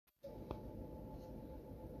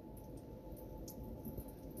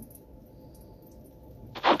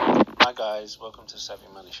Hi guys, welcome to the Savvy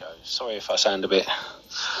Money Show. Sorry if I sound a bit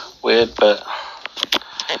weird, but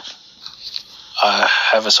I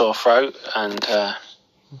have a sore throat and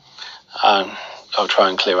I'll try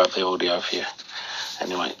and clear up the audio for you.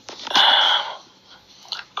 Anyway,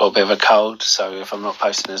 got a bit of a cold, so if I'm not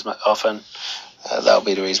posting as much often, that'll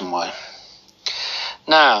be the reason why.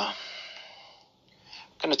 Now, I'm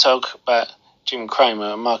going to talk about Jim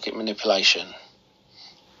Cramer and market manipulation.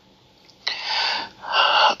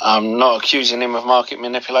 I'm not accusing him of market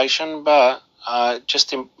manipulation, but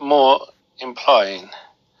just more implying.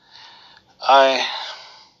 I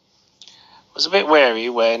was a bit wary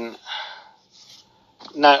when...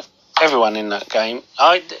 Now, everyone in that game...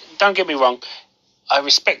 Don't get me wrong, I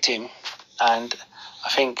respect him, and I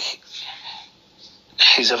think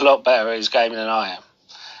he's a lot better at his game than I am.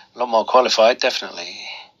 A lot more qualified, definitely.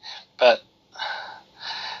 But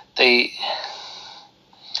the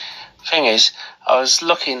thing is, I was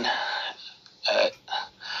looking at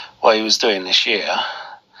what he was doing this year,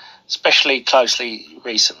 especially closely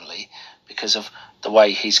recently, because of the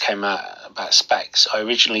way he's came out about SPACs. I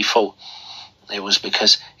originally thought it was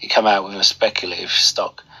because he came out with a speculative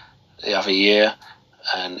stock the other year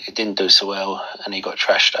and it didn't do so well and he got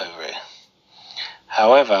trashed over it.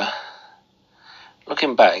 However,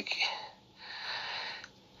 looking back,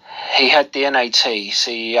 he had the NAT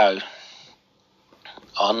CEO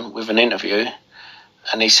on with an interview,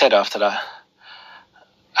 and he said after that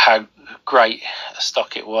how great a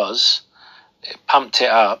stock it was. It pumped it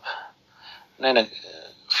up, and then a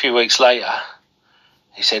few weeks later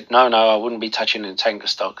he said, no, I wouldn't be touching the tanker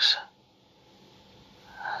stocks.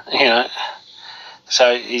 You know,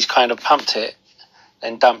 so he's kind of pumped it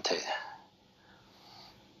then dumped it.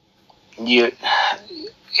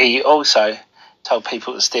 He also told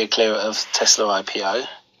people to steer clear of Tesla IPO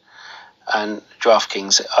and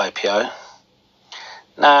DraftKings IPO.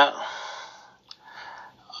 Now,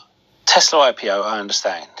 Tesla IPO, I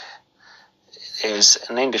understand. It was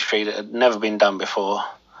an industry that had never been done before,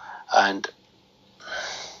 and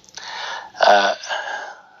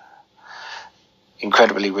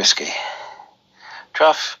incredibly risky.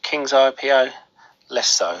 DraftKings IPO, less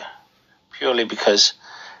so, purely because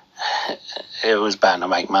it was bound to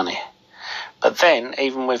make money. But then,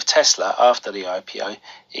 even with Tesla, after the IPO,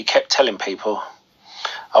 he kept telling people,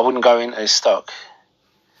 I wouldn't go into this stock.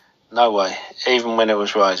 No way, even when it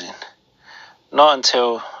was rising. Not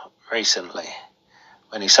until recently,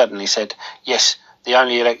 when he suddenly said, yes, the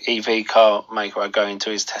only EV car maker I go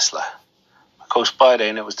into is Tesla. Of course, by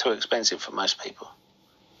then it was too expensive for most people.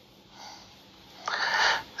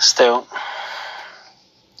 Still,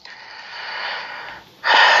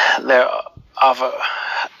 there are other...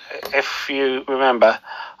 If you remember,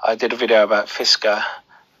 I did a video about Fisker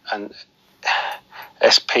and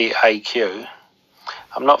SPAQ.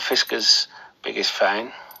 I'm not Fisker's biggest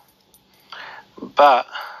fan, but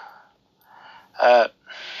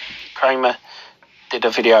Cramer did a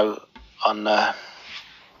video on...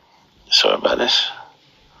 sorry about this.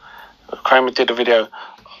 Cramer did a video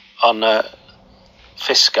on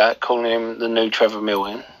Fisker, calling him the new Trevor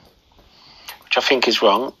Milton, which I think is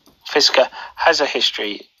wrong. Fisker has a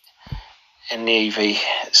history in the EV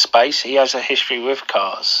space. He has a history with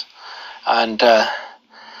cars, and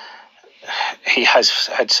he has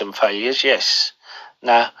had some failures, yes.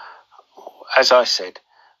 Now, as I said,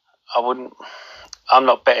 I'm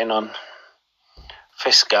not betting on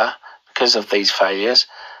Fisker because of these failures,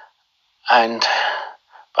 but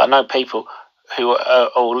I know people who are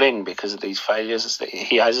all in because of these failures.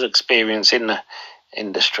 He has experience in the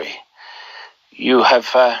industry. You have,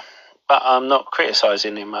 but I'm not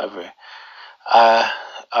criticising him over it.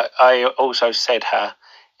 I also said how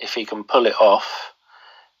if he can pull it off,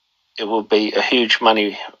 it will be a huge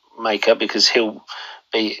money maker, because he'll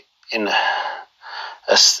be in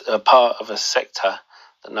a part of a sector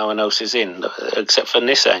that no one else is in, except for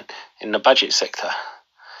Nissan, in the budget sector.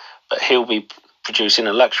 But he'll be producing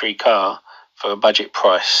a luxury car for a budget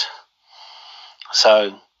price.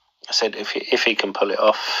 So I said if he can pull it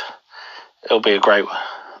off, it'll be a great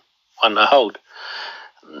one to hold.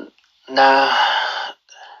 Now,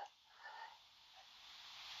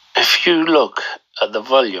 if you look at the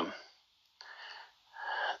volume,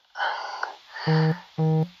 there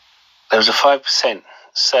was a 5%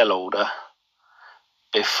 sell order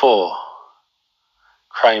before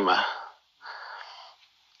Cramer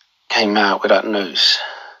came out with that news,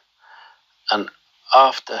 and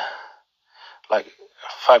after, like,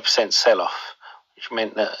 5% sell-off, which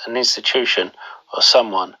meant that an institution or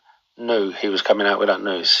someone knew he was coming out with that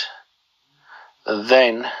news.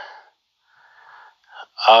 Then,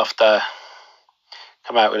 after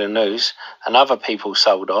come out with the news, and other people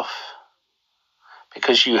sold off,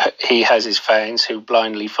 because he has his fans who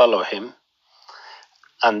blindly follow him,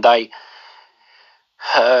 and they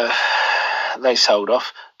sold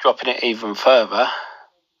off, dropping it even further.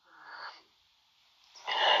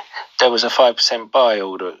 There was a 5% buy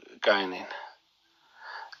order going in.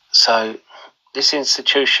 So this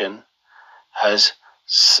institution has,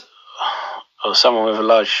 or someone with a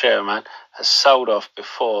large share amount, has sold off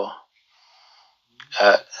before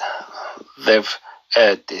they've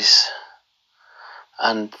aired this.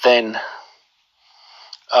 And then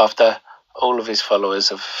after all of his followers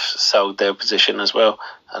have sold their position as well,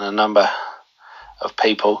 and a number of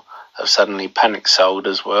people have suddenly panic sold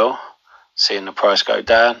as well, seeing the price go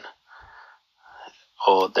down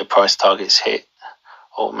or their price targets hit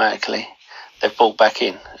automatically, they've bought back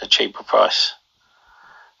in a cheaper price,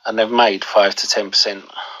 and they've made 5 to 10%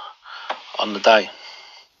 on the day,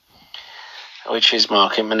 which is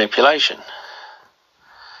market manipulation.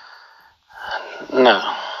 No,